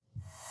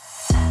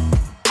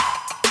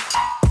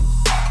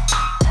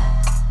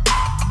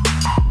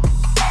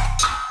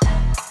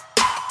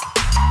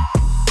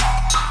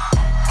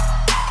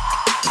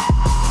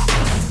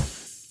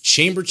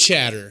Chamber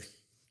Chatter,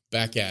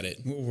 back at it.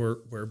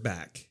 We're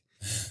back.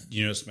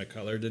 You notice my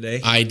color today?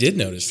 I did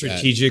notice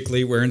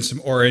strategically wearing some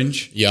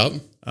orange. Yep.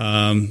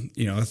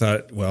 I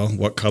thought, well,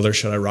 what color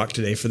should I rock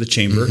today for the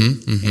chamber?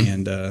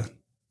 And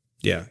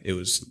it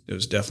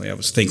was definitely. I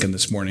was thinking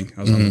this morning.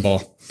 I was on the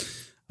ball.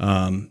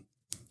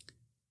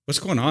 What's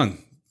going on?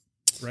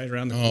 Right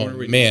around the corner.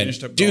 We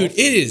finished up dude, golf?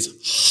 It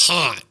is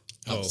hot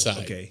outside.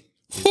 Oh, okay.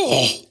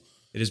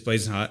 It is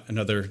blazing hot.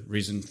 Another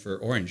reason for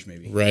orange,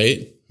 maybe.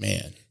 Right,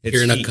 man.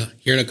 Here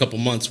in a couple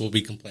months, we'll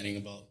be complaining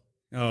about.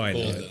 Oh, I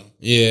know.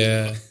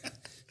 Yeah.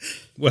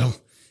 Well,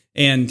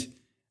 and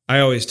I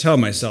always tell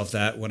myself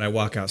that when I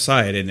walk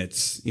outside and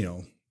it's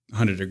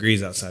 100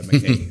 degrees outside.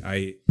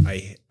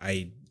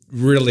 I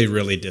really,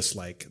 really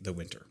dislike the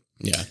winter.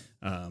 Yeah.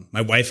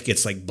 My wife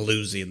gets like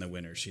bluesy in the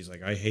winter. She's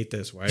like, I hate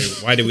this.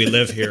 Why do we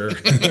live here?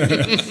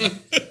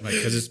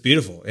 Because it's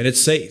beautiful and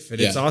it's safe and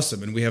it's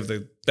awesome. And we have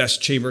the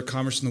best chamber of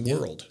commerce in the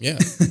world. Yeah.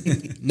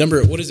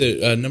 Number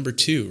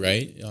 2,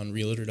 right? On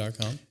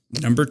realtor.com.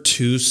 Number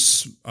 2,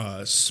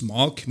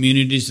 small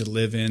communities to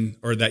live in,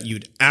 or that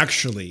you'd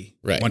actually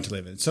want to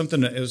live in.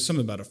 It was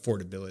something about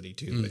affordability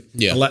too. But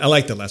yeah. I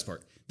like the last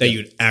part. That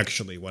you'd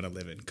actually want to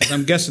live in. Because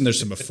I'm guessing there's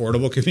some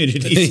affordable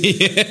communities.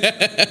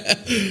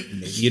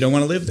 Maybe you don't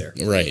want to live there.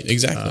 Right,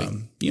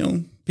 exactly.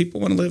 People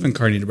want to live in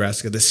Kearney,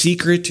 Nebraska. The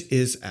secret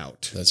is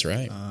out. That's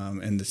right.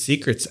 And the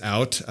secret's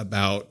out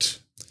about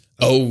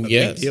a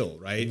big deal,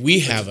 right? We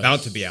have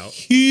about to be out.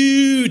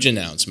 Huge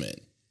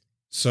announcement.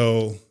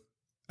 So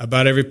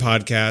about every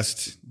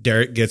podcast,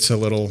 Derek gets a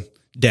little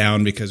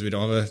down because we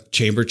don't have a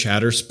Chamber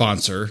Chatter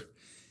sponsor.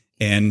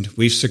 And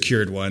we've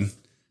secured one.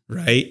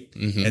 Right.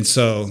 Mm-hmm. And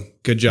so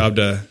good job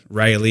to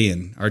Riley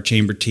and our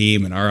chamber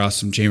team and our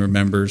awesome chamber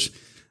members.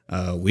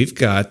 We've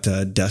got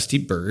Dusty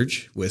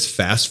Burge with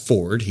Fast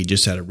Forward. He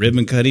just had a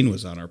ribbon cutting,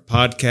 was on our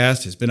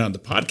podcast, has been on the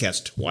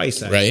podcast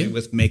twice actually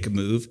with Make a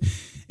Move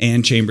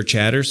and Chamber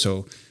Chatter.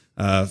 So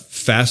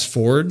Fast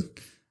Forward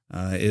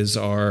is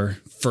our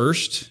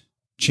first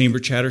Chamber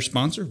Chatter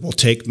sponsor. We'll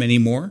take many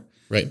more.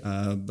 Right.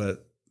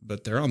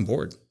 But they're on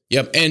board.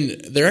 Yep. And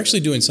they're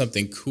actually doing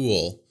something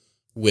cool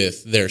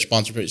with their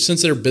sponsor,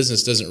 since their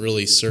business doesn't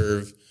really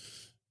serve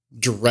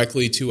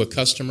directly to a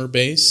customer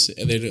base,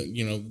 and they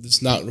don't,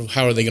 it's not,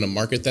 how are they going to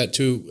market that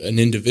to an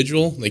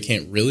individual? They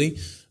can't really.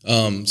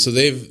 So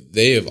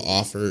they have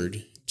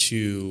offered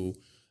to,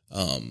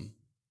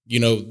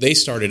 they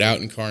started out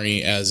in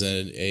Kearney as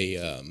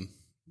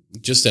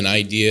just an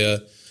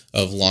idea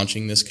of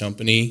launching this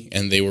company,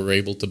 and they were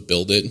able to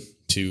build it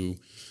to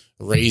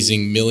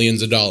raising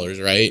millions of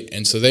dollars, right?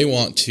 And so they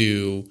want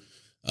to,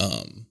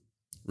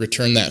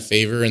 return that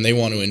favor, and they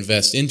want to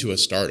invest into a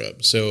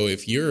startup. So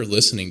if you're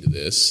listening to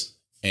this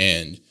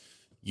and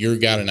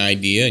you've got an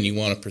idea and you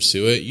want to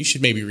pursue it, you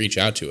should maybe reach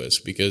out to us,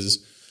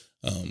 because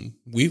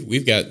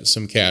we've got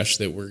some cash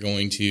that we're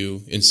going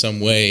to, in some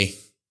way,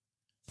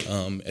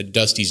 at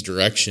Dusty's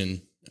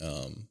direction,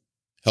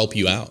 help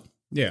you out.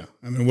 Yeah.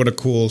 I mean, what a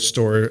cool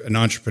story. An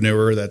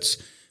entrepreneur that's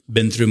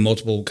been through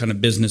multiple kind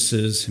of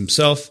businesses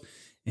himself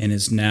and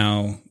is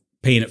now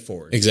paying it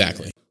forward.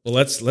 Exactly. Well,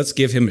 let's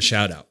give him a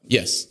shout out.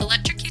 Yes.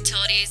 Electric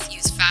utilities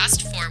use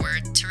Fast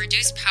Forward to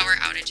reduce power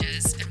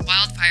outages and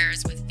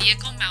wildfires with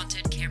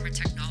vehicle-mounted camera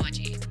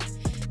technology.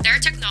 Their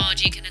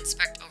technology can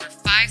inspect over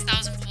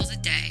 5,000 poles a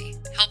day,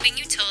 helping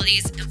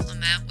utilities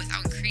implement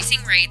without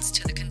increasing rates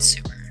to the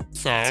consumer.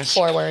 Fast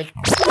Forward.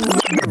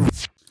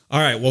 All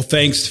right. Well,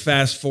 thanks,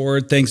 Fast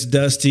Forward. Thanks,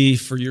 Dusty,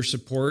 for your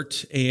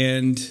support.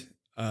 And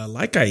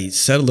like I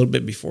said a little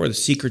bit before, the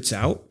secret's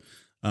out.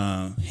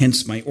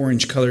 Hence my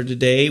orange color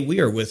today.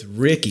 We are with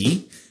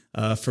Ricky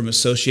from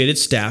Associated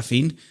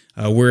Staffing.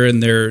 We're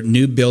in their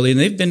new building.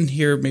 They've been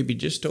here maybe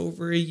just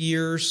over a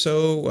year or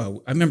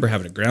so. I remember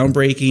having a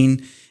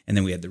groundbreaking, and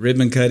then we had the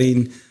ribbon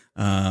cutting,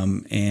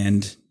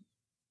 and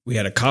we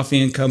had a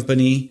coffee and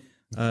company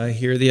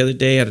here the other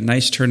day. Had a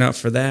nice turnout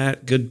for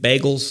that. Good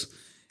bagels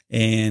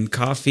and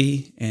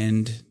coffee,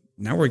 and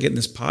now we're getting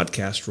this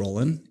podcast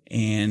rolling.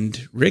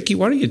 And Ricky,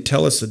 why don't you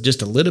tell us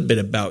just a little bit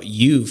about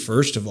you,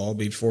 first of all,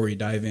 before we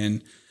dive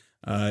in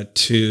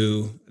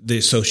to the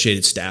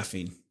Associated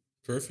Staffing?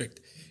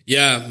 Perfect.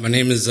 Yeah, my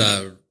name is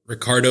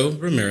Ricardo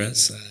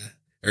Ramirez.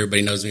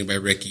 Everybody knows me by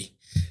Ricky.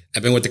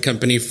 I've been with the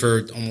company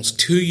for almost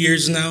 2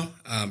 years now.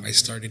 I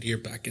started here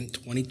back in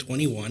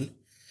 2021.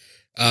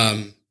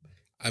 I'm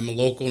a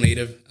local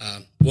native.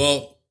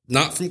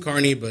 Not from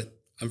Kearney, but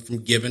I'm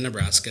from Gibbon,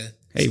 Nebraska.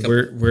 Hey,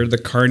 we're the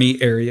Kearney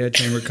area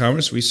Chamber of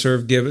Commerce. We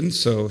serve Gibbon,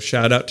 so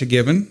shout out to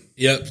Gibbon.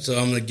 Yep. So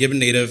I'm a Gibbon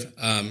native.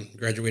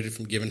 Graduated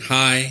from Gibbon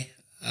High.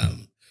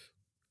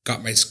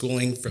 Got my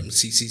schooling from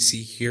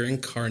CCC here in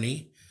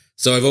Kearney.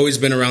 So I've always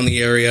been around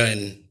the area,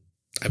 and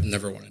I've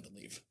never wanted to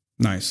leave.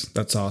 Nice.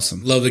 That's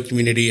awesome. Love the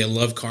community. I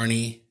love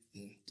Kearney.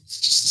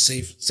 It's just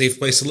a safe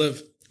place to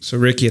live. So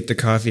Ricky, at the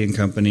Coffee and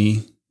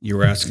Company, you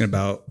were asking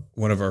about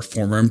one of our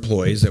former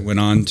employees that went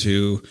on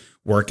to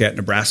work at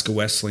Nebraska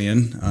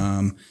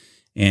Wesleyan,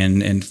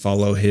 and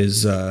follow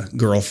his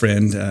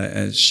girlfriend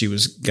as she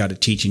got a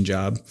teaching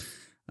job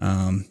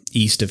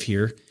east of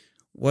here.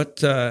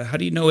 How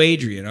do you know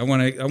Adrian?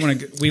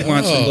 We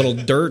want some little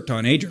dirt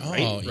on Adrian,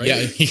 right? Yeah,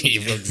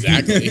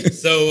 exactly.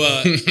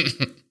 So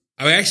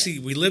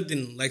we lived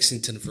in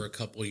Lexington for a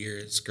couple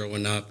years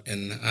growing up,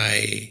 and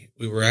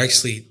we were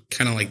actually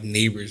kind of like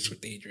neighbors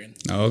with Adrian.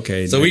 Oh,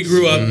 okay. So we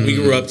grew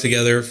up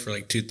together for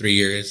like 2-3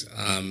 years.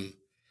 I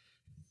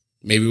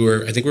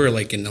think we were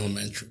like in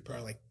elementary,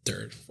 probably like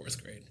 3rd,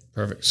 4th grade.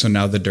 Perfect. So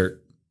now the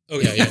dirt. Oh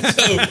yeah.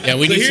 So,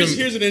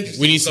 here's an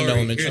interesting we need story. some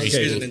elementary.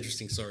 Here's an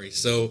interesting story.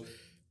 So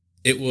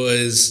it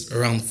was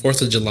around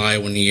 4th of July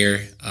one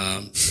year,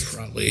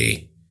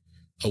 probably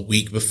a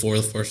week before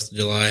the 4th of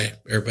July.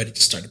 Everybody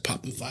just started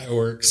popping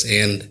fireworks,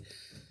 and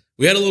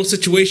we had a little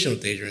situation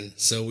with Adrian.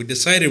 So we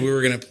decided we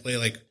were going to play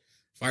like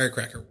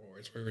firecracker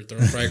wars, where we were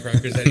throwing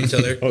firecrackers at each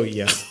other. Oh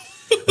yeah,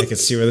 I can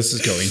see where this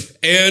is going.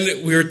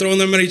 And we were throwing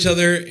them at each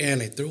other,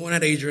 and I threw one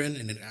at Adrian,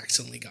 and it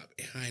accidentally got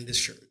behind his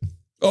shirt.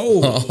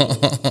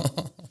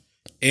 Oh.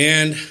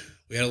 And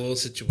we had a little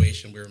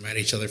situation. We were mad at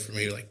each other for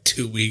maybe like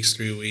 2 weeks,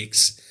 3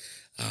 weeks.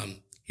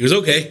 He was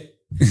okay.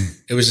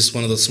 It was just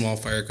one of those small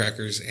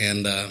firecrackers,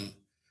 and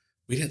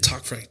we didn't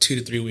talk for like 2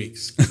 to 3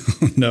 weeks.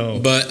 No.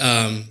 But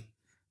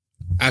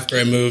after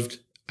I moved,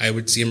 I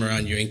would see him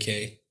around UNK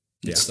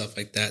and stuff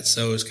like that.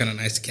 So it was kind of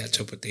nice to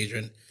catch up with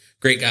Adrian.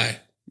 Great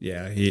guy.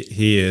 Yeah,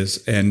 he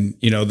is. And,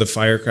 the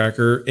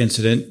firecracker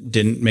incident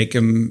didn't make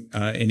him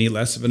any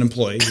less of an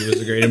employee. He was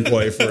a great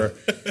employee for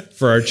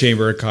our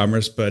Chamber of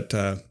Commerce. But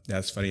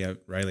that's funny.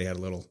 Riley had a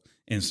little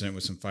incident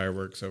with some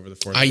fireworks over the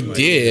 4th of July. I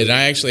did.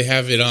 I actually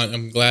have it on.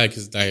 I'm glad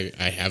because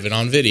I have it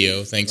on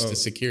video thanks to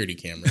security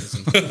cameras.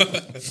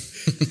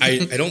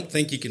 I don't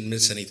think you can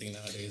miss anything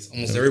nowadays.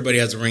 Almost everybody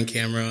has a Ring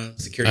camera,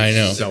 security. I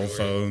know. Cell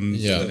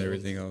phones and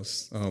everything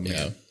else. Oh, man.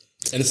 Yeah.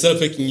 And instead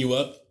of picking you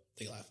up,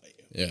 they laugh at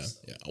you. Yeah.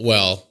 Yeah.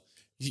 Well,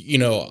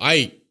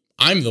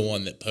 I'm the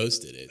one that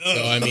posted it.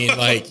 So, I mean,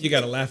 like. You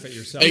got to laugh at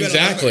yourself.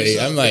 Exactly.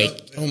 I'm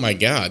like, oh my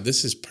God,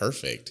 this is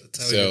perfect.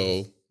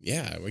 So,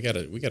 yeah, we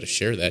gotta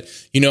share that.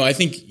 I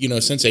think,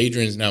 since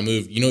Adrian's now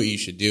moved, what you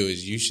should do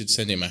is you should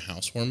send him a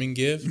housewarming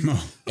gift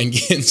and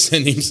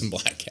send him some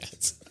black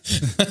cats.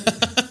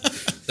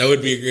 That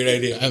would be a great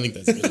idea. I think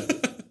that's good.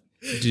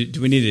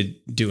 Do we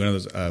need to do one of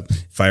those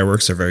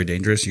fireworks are very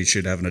dangerous? You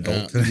should have an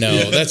adult.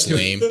 No, that's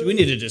lame. Do we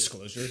need a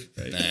disclosure?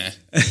 Right.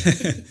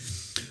 Nah.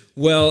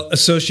 Well,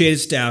 Associated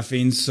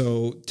Staffing.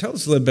 So tell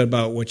us a little bit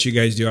about what you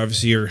guys do.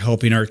 Obviously, you're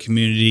helping our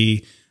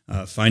community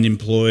find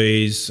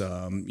employees,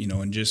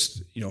 and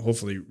just,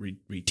 hopefully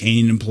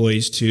retaining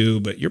employees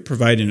too. But you're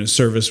providing a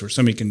service where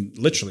somebody can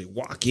literally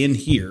walk in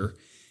here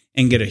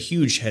and get a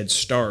huge head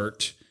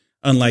start,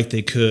 unlike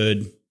they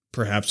could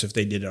perhaps if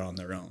they did it on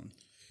their own.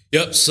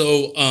 Yep.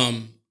 So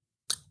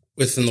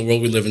within the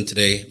world we live in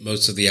today,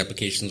 most of the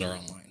applications are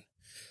online.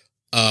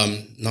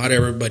 Not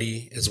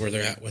everybody is where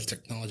they're at with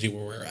technology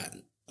where we're at.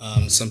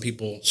 Some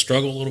people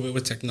struggle a little bit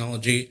with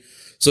technology.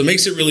 So it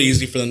makes it really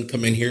easy for them to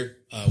come in here.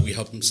 We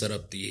help them set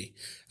up the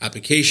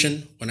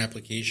application, one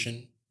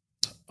application,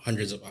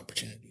 hundreds of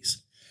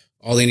opportunities.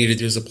 All they need to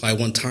do is apply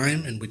one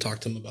time, and we talk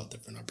to them about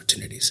different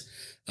opportunities.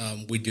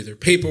 We do their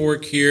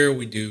paperwork here.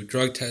 We do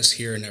drug tests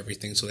here and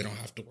everything, so they don't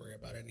have to worry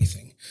about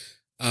anything.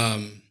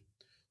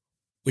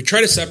 We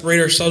try to separate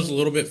ourselves a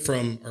little bit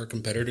from our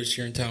competitors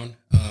here in town.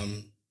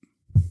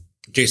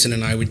 Jason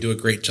and I would do a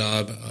great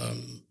job.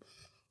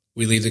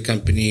 We leave the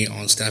company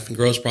on staff and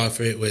gross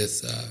profit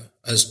with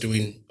us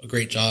doing a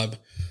great job.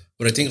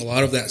 But I think a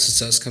lot of that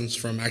success comes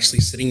from actually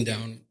sitting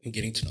down and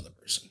getting to know the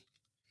person.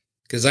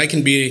 Because I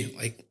can be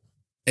like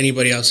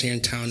anybody else here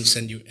in town and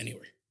send you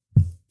anywhere,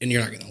 and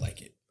you're not going to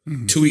like it.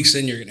 Mm-hmm. 2 weeks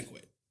in, you're going to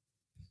quit.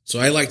 So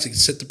I like to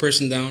sit the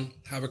person down,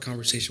 have a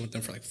conversation with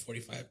them for like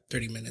 45,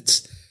 30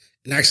 minutes,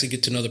 and actually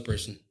get to know the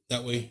person.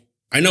 That way,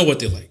 I know what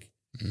they like.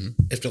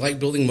 Mm-hmm. If they like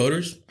building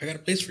motors, I got a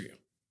place for you.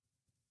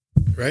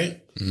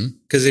 Right?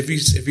 Because if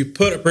you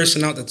put a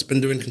person out that's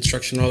been doing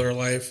construction all their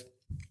life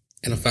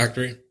in a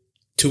factory,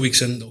 2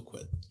 weeks in, they'll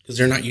quit because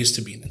they're not used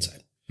to being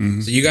inside.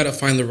 Mm-hmm. So you got to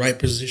find the right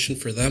position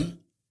for them.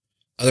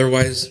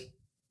 Otherwise,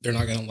 they're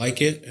not going to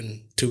like it.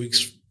 And 2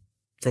 weeks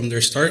from their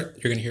start,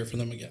 you're going to hear from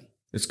them again.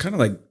 It's kind of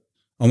like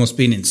almost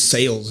being in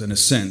sales in a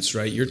sense,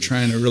 right? You're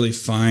trying to really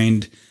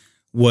find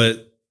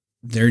what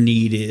their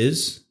need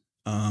is.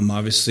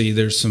 Obviously,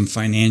 there's some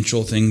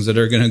financial things that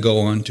are going to go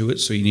on to it,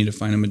 so you need to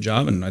find them a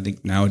job. And I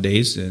think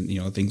nowadays,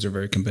 things are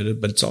very competitive.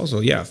 But it's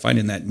also,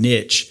 finding that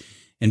niche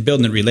and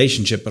building a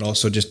relationship, but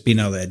also just being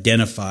able to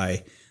identify.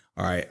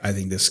 All right, I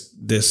think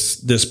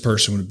this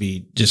person would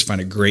be just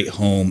find a great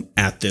home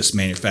at this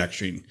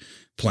manufacturing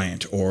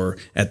plant or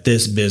at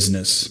this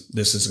business.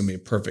 This is going to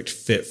be a perfect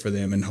fit for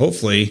them, and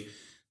hopefully,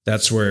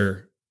 that's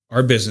where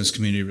our business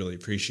community really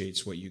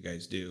appreciates what you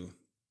guys do.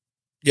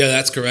 Yeah,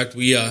 that's correct.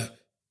 We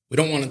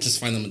don't want to just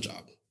find them a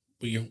job.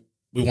 We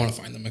want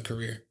to find them a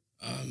career.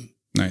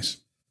 Nice.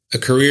 A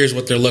career is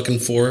what they're looking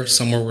for,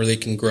 somewhere where they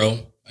can grow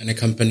in a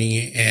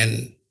company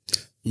and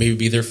maybe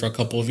be there for a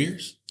couple of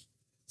years.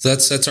 So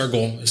that's our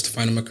goal, is to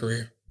find them a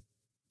career.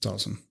 That's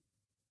awesome.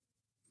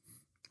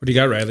 What do you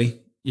got, Riley?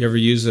 You ever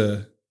use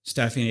a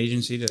staffing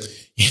agency to?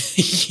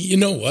 You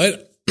know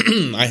what?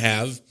 I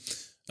have.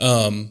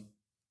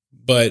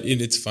 But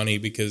it's funny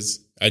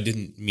because I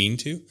didn't mean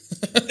to.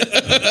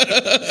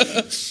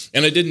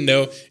 And I didn't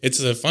know.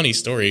 It's a funny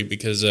story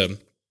because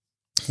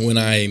when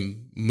I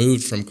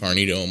moved from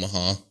Kearney to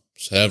Omaha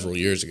several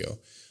years ago,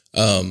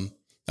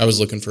 I was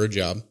looking for a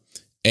job.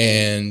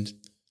 And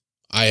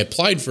I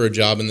applied for a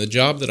job, and the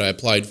job that I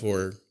applied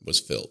for was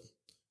filled.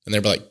 And they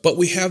were like, but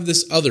we have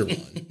this other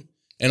one.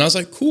 And I was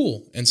like,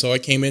 cool. And so I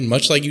came in,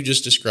 much like you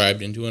just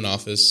described, into an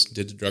office,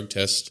 did the drug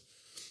test,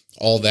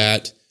 all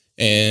that.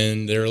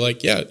 And they were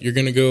like, yeah, you're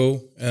going to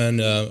go.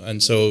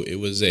 And so it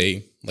was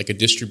a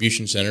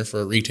distribution center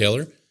for a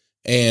retailer.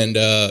 And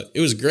it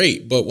was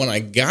great. But when I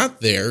got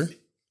there,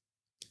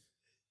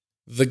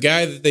 the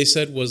guy that they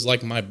said was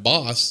like my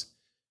boss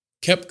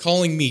kept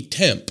calling me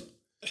temp.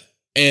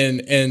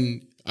 And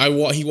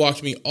he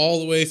walked me all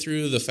the way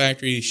through the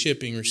factory,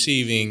 shipping,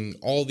 receiving,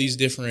 all these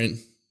different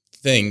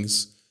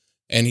things.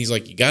 And he's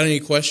like, you got any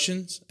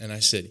questions? And I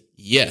said,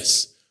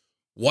 yes.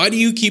 Why do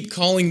you keep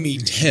calling me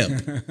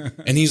temp?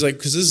 And he's like,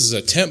 because this is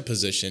a temp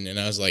position. And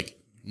I was like,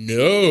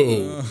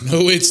 no,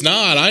 it's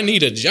not. I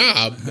need a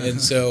job.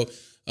 And so,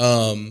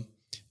 and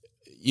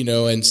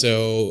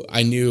so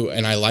I knew,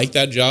 and I liked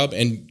that job.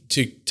 And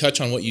to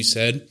touch on what you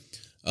said,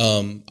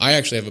 I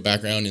actually have a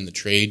background in the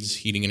trades,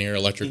 heating and air,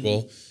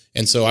 electrical. Mm-hmm.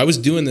 And so I was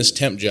doing this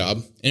temp job,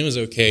 and it was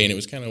okay. And it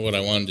was kind of what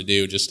I wanted to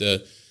do, just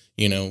a,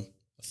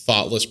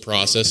 thoughtless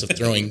process of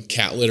throwing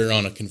cat litter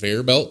on a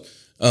conveyor belt.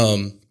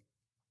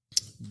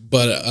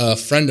 But a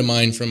friend of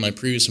mine from my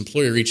previous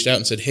employer reached out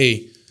and said,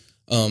 hey,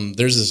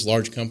 there's this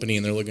large company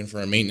and they're looking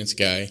for a maintenance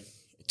guy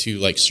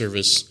to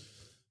service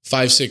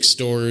 5-6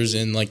 stores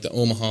in the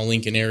Omaha,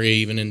 Lincoln area,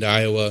 even into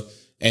Iowa.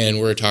 And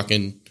we're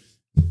talking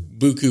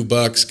buku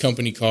bucks,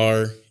 company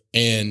car.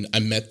 And I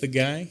met the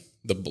guy,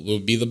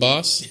 would be the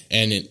boss,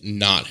 and it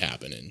not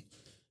happening.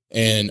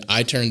 And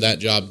I turned that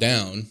job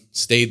down,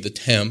 stayed the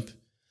temp,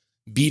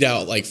 beat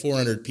out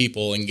 400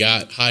 people and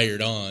got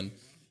hired on.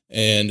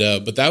 And,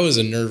 but that was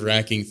a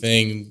nerve-wracking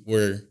thing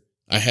where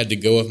I had to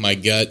go with my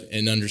gut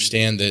and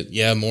understand that,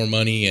 more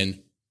money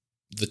and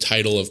the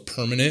title of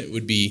permanent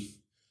would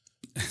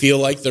feel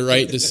like the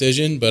right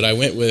decision. But I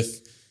went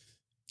with,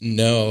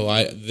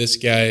 this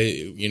guy,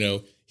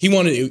 he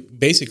wanted,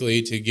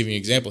 basically, to give you an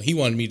example, he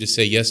wanted me to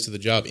say yes to the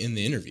job in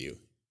the interview.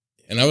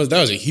 And that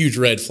was a huge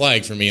red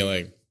flag for me.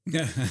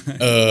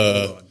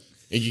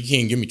 You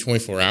can't give me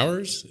 24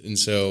 hours. And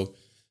so,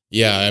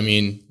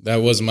 that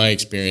was my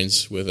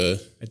experience with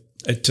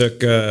I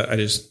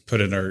just put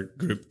in our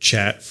group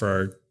chat for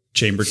our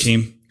chamber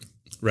team,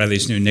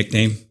 Riley's new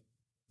nickname,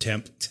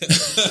 Temp.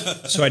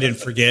 So I didn't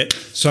forget.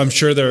 So I'm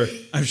sure they're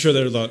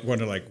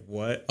wondering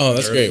what? Oh,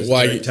 that's great.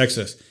 Why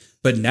Texas?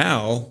 But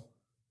now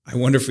I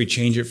wonder if we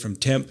change it from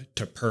temp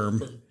to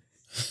perm.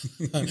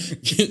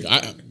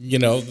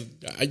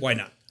 Why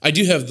not? I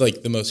do have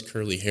the most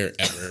curly hair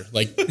ever.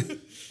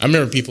 I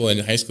remember people in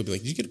high school be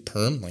like, did you get a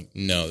perm?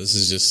 No, this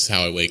is just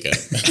how I wake up.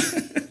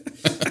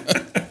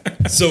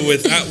 So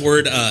with that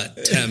word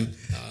temp,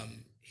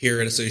 here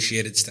at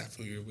Associated Staff,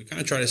 we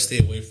kind of try to stay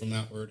away from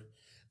that word.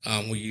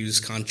 We use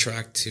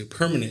contract to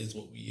permanent is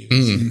what we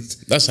use.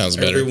 That sounds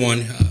better.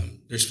 Everyone,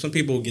 there's some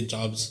people who get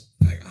jobs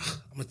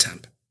I'm a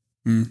temp.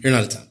 You're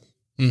not a temp.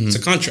 It's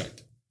a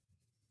contract.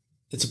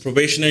 It's a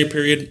probationary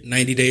period,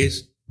 90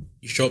 days.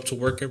 You show up to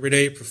work every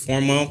day,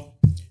 perform well,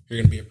 you're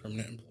going to be a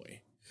permanent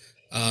employee.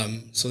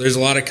 So there's a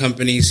lot of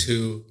companies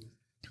who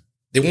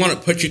they want to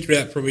put you through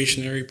that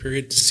probationary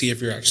period to see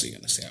if you're actually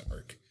going to stay at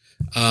work.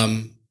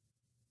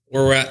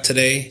 Where we're at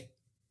today,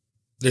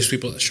 there's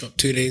people that show up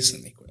 2 days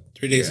and they quit,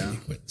 3 days and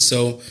they quit.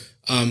 So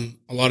a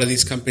lot of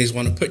these companies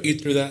want to put you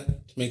through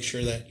that to make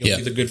sure that you'll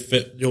be the good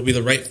fit, you'll be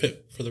the right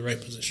fit for the right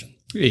position.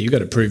 Yeah, you got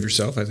to prove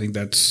yourself. I think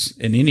that's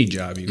in any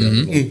job. You got a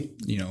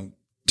little,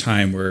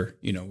 time where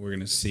we're going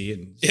to see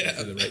and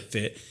for the right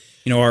fit.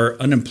 Our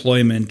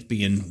unemployment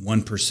being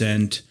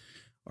 1%,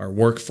 our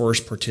workforce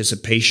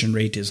participation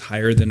rate is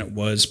higher than it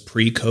was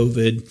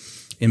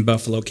pre-COVID in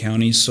Buffalo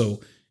County. So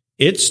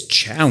it's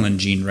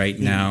challenging right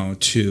now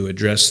to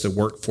address the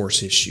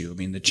workforce issue. I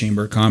mean, the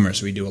Chamber of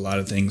Commerce, we do a lot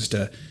of things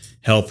to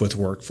help with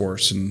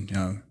workforce,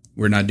 and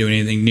we're not doing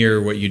anything near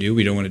what you do.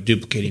 We don't want to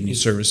duplicate any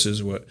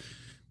services, what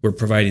we're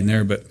providing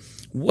there. But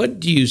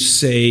what do you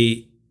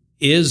say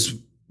is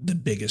the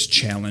biggest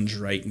challenge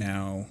right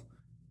now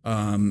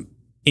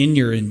in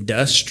your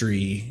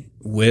industry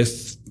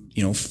with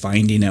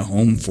finding a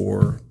home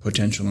for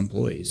potential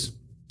employees?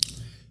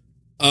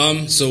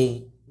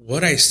 So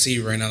what I see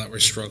right now that we're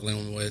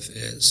struggling with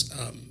is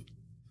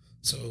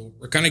so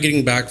we're kind of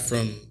getting back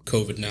from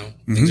COVID now.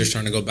 Things are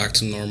starting to go back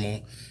to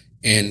normal,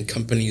 and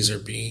companies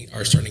are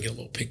starting to get a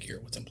little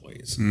pickier with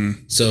employees.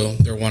 So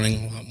they're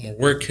wanting a lot more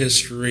work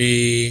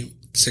history,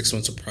 6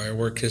 months of prior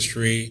work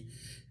history.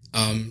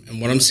 And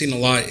what I'm seeing a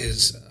lot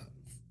is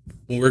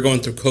when we're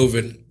going through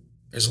COVID,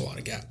 there's a lot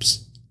of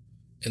gaps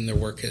in their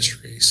work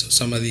history. So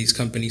some of these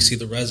companies see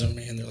the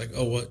resume and they're like,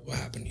 oh, what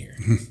happened here?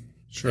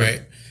 Sure.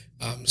 Right.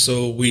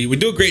 So we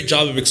do a great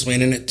job of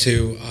explaining it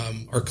to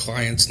our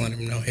clients, letting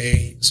them know,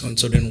 hey,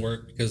 so-and-so didn't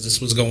work because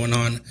this was going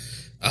on.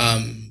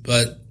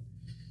 But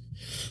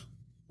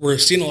we're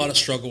seeing a lot of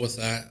struggle with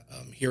that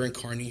here in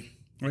Kearney.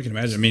 I can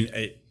imagine. I mean,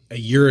 a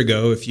year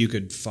ago, if you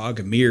could fog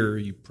a mirror,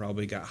 you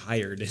probably got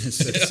hired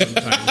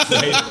sometimes,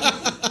 right?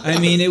 I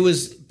mean, it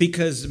was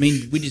because,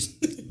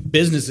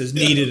 businesses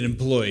needed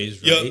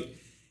employees, right? Yep.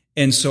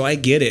 And so I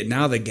get it.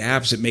 Now the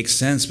gaps, it makes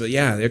sense. But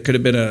yeah, there could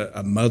have been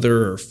a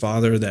mother or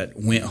father that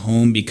went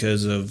home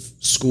because of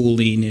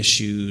schooling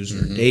issues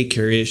or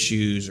daycare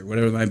issues or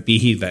whatever it might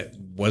be that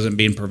wasn't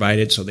being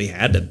provided. So they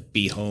had to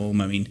be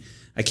home. I mean,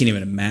 I can't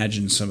even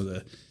imagine some of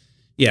the,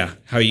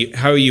 how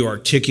you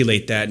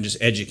articulate that and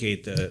just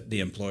educate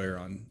the employer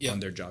on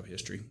their job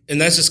history.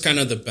 And that's just kind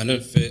of the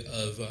benefit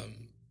of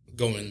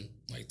going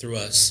like through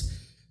us.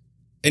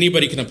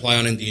 Anybody can apply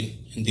on Indeed.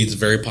 Indeed's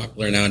very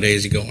popular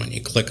nowadays. You go on,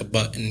 you click a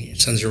button,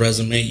 it sends your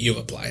resume, you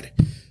applied.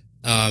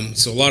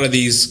 So a lot of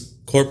these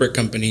corporate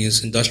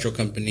companies, industrial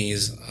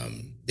companies,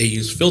 they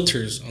use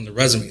filters on the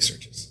resume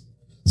searches.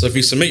 So if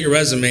you submit your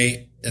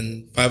resume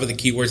and 5 of the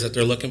keywords that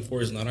they're looking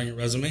for is not on your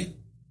resume,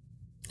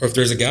 or if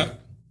there's a gap,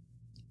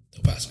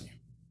 they'll pass on you.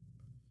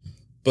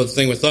 But the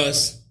thing with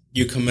us,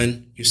 you come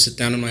in, you sit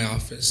down in my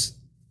office.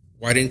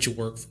 Why didn't you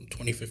work from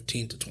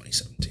 2015 to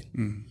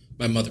 2017?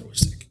 My mother was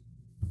sick.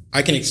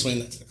 I can explain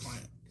that to the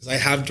client because I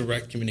have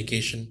direct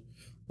communication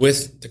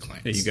with the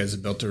clients. Yeah, you guys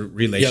have built a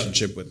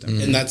relationship with them.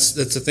 And that's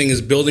the thing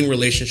is building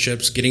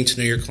relationships, getting to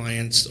know your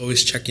clients,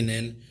 always checking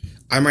in.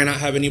 I might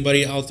not have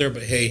anybody out there,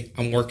 but hey,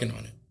 I'm working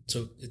on it.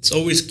 So it's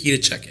always key to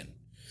check in.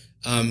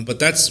 But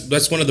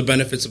that's one of the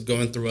benefits of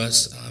going through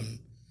us,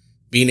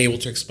 being able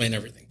to explain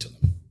everything to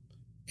them.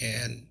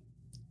 And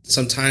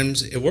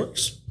sometimes it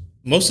works.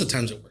 Most of the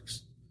times it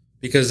works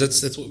because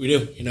that's what we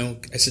do. You know,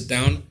 I sit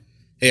down.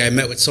 Hey, I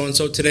met with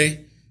so-and-so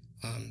today.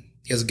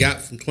 He has a gap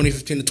from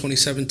 2015 to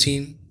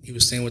 2017. He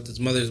was staying with his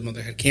mother. His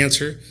mother had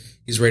cancer.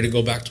 He's ready to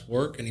go back to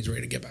work, and he's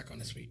ready to get back on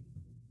his feet.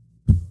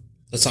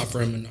 Let's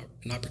offer him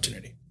an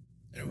opportunity.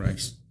 And it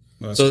works.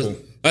 Well, that's so cool.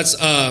 That's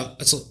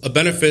a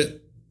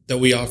benefit that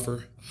we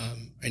offer.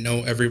 I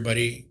know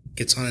everybody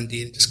gets on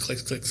Indeed and just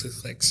clicks, but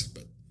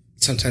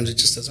sometimes it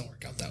just doesn't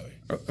work out that way.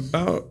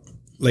 About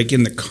like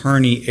in the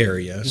Kearney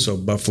area, so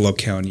Buffalo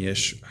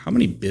County-ish, how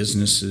many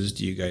businesses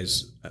do you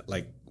guys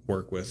like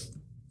work with?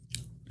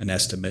 An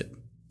estimate?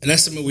 An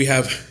estimate, we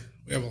have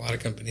a lot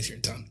of companies here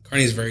in town.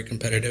 Kearney is very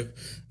competitive.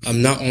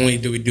 Not only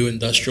do we do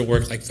industrial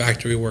work like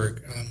factory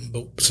work,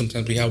 but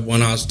sometimes we have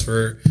one-offs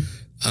for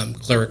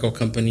clerical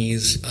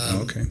companies,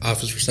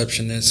 office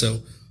receptionists.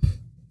 So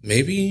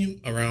maybe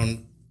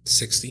around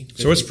 60.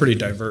 50. So it's pretty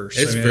diverse.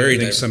 It's very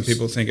diverse. Some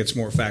people think it's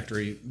more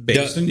factory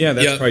based, and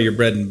that's probably your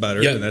bread and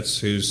butter, and that's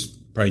who's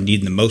probably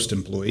needing the most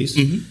employees.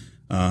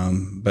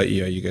 But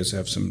you guys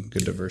have some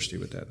good diversity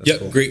with that. That's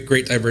cool.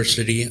 Great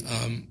diversity.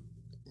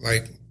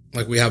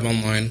 Like we have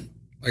online,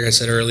 like I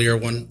said earlier,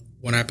 one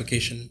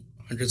application,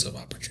 hundreds of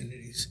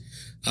opportunities.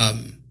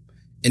 And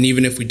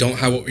even if we don't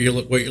have what you're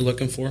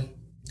looking for,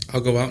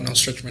 I'll go out and I'll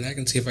stretch my neck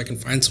and see if I can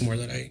find somewhere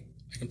that I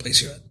can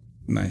place you at.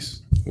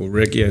 Nice. Well,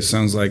 Ricky, it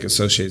sounds like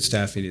Associate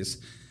Staffing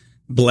is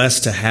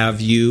blessed to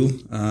have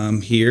you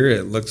here.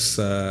 It looks,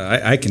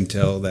 I can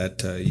tell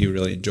that you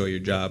really enjoy your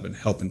job and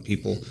helping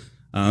people.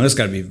 It's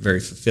got to be very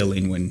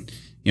fulfilling when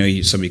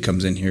somebody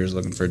comes in here is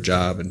looking for a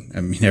job, and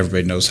I mean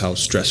everybody knows how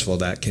stressful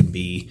that can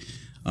be.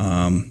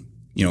 A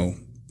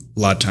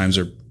lot of times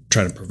they're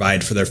trying to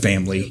provide for their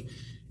family,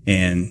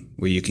 and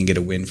where you can get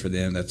a win for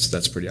them,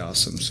 that's pretty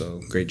awesome.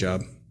 So great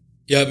job.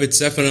 Yeah, it's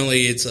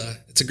definitely it's a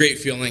great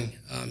feeling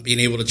being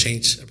able to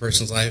change a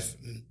person's life,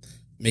 and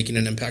making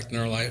an impact in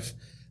our life.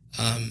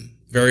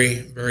 Very,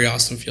 very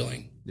awesome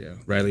feeling. Yeah,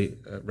 Riley,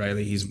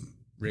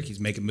 Ricky's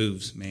making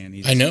moves, man.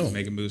 I know. He's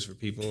making moves for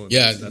people.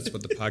 That's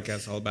what the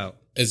podcast's all about.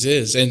 It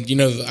is. And,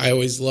 I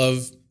always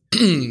love,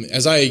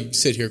 as I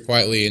sit here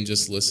quietly and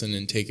just listen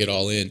and take it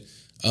all in,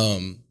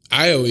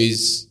 I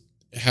always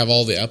have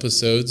all the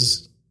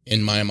episodes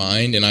in my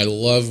mind, and I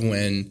love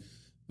when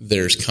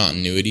there's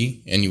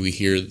continuity and we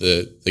hear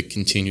the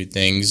continued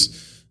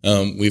things.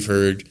 We've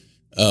heard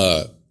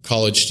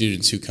college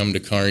students who come to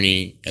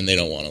Kearney and they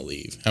don't want to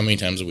leave. How many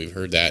times have we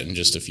heard that in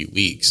just a few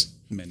weeks?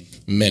 Many.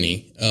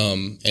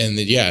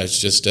 It's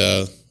just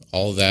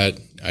all of that.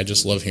 I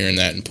just love hearing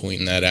that and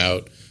pointing that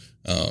out.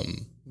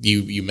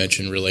 You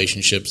mentioned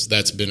relationships.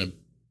 That's been a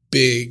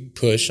big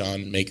push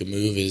on Make a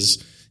Move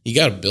is you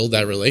got to build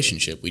that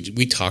relationship.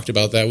 We talked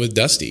about that with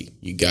Dusty.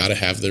 You got to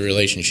have the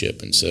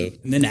relationship. And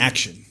then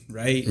action,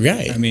 right?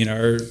 Right. I mean,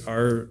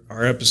 our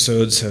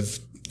episodes have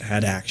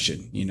had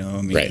action,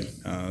 right.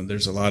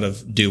 There's a lot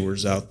of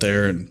doers out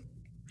there and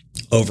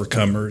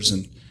overcomers,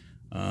 and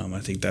I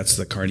think that's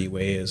the Kearney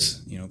way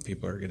is,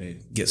 people are going to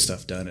get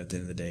stuff done at the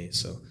end of the day.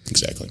 So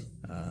exactly.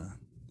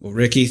 Well,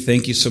 Ricky,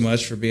 thank you so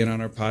much for being on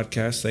our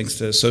podcast. Thanks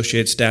to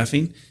Associate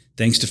Staffing.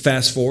 Thanks to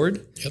Fast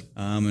Forward. Yep.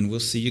 And we'll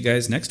see you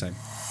guys next time.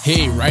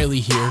 Hey,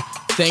 Riley here.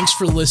 Thanks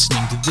for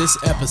listening to this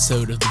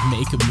episode of the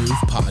Make a Move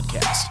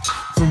podcast.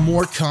 For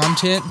more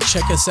content,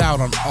 check us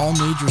out on all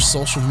major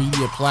social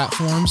media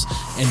platforms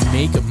and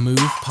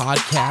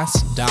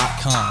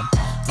makeamovepodcast.com.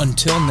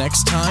 Until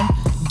next time,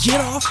 get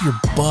off your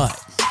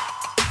butt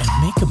and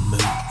make a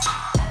move.